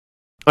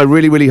I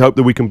really, really hope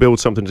that we can build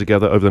something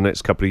together over the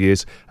next couple of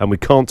years, and we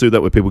can't do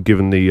that with people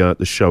giving the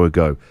show a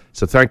go.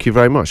 So thank you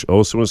very much. I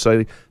also want to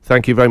say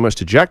thank you very much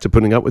to Jack for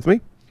putting up with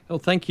me. Oh,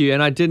 thank you.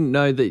 And I didn't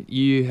know that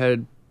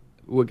you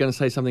were going to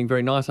say something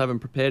very nice. I haven't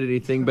prepared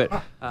anything,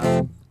 but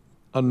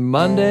on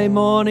Monday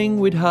morning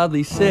we'd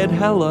hardly said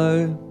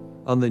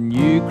hello on the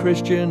new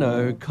Christian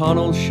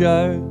O'Connell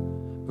show.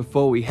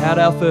 Before we had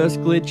our first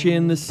glitch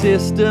in the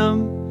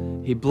system,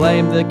 he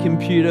blamed the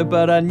computer,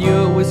 but I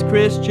knew it was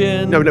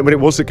Christian. No, but it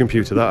was the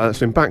computer. That's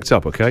been backed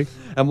up, okay?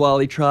 And while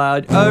he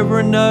tried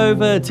over and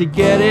over to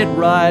get it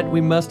right, we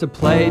must have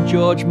played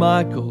George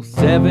Michael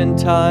 7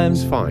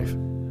 times. It's 5.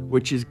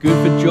 Which is good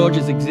for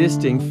George's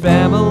existing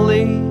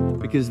family,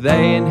 because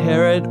they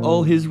inherit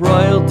all his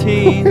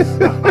royalties.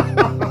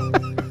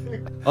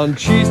 On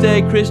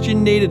Tuesday,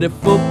 Christian needed a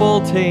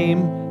football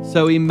team,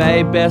 so he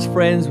made best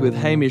friends with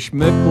Hamish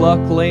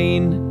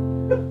McLaughlin.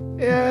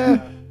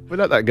 Yeah, we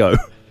let that go.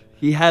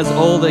 He has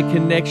all the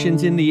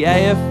connections in the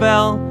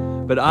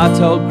AFL, but I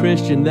told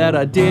Christian that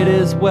I did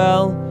as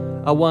well.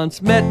 I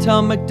once met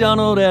Tom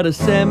McDonald at a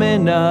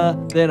seminar,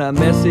 then I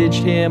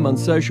messaged him on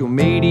social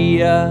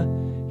media.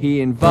 He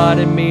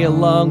invited me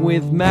along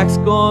with Max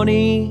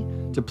Gorney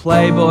to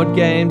play board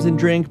games and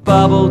drink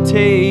bubble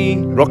tea.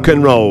 Rock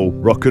and roll,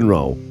 rock and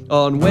roll.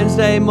 On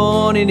Wednesday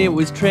morning it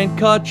was Trent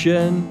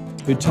Cotchin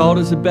who told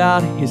us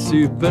about his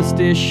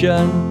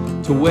superstition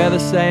to wear the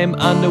same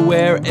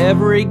underwear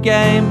every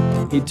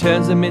game. He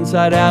turns them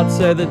inside out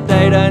so that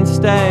they don't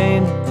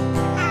stain.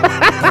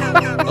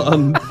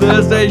 On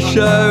Thursday's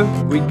show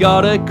we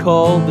got a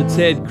call that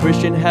said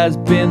Christian has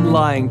been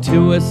lying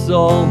to us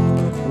all.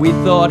 We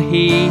thought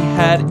he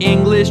had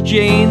English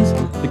genes.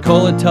 The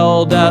caller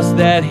told us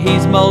that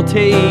he's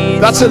Maltese.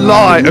 That's a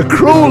lie, a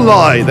cruel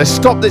lie. Let's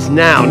stop this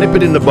now, nip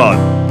it in the bud.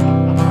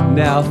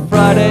 Now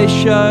Friday's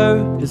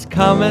show has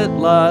come at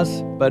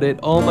last, but it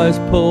almost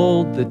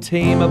pulled the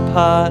team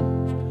apart.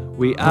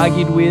 We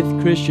argued with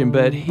Christian,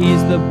 but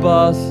he's the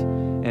boss,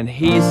 and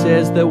he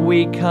says that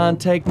we can't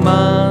take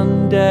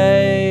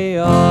Monday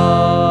off.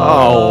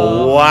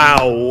 Oh,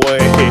 wow.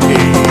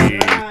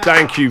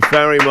 Thank you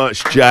very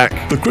much,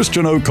 Jack. The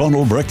Christian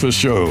O'Connell Breakfast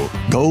Show,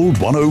 Gold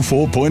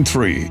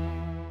 104.3.